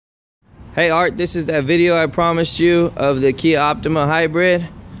Hey Art, this is that video I promised you of the Kia Optima Hybrid.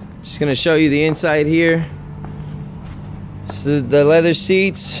 Just gonna show you the inside here. So the leather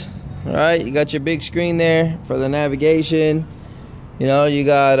seats, all right, you got your big screen there for the navigation. You know, you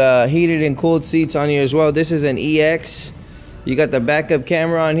got heated and cooled seats on here as well. This is an EX. You got the backup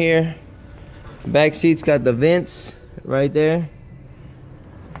camera on here. Back seats got the vents right there.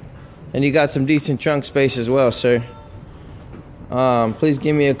 And you got some decent trunk space as well, sir. Please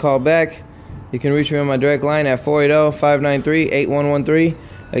give me a call back. You can reach me on my direct line at 480-593-8113.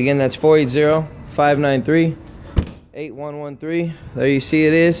 Again, that's 480-593-8113. There you see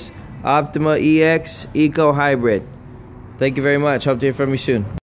it is. Optima EX Eco Hybrid. Thank you very much. Hope to hear from you soon.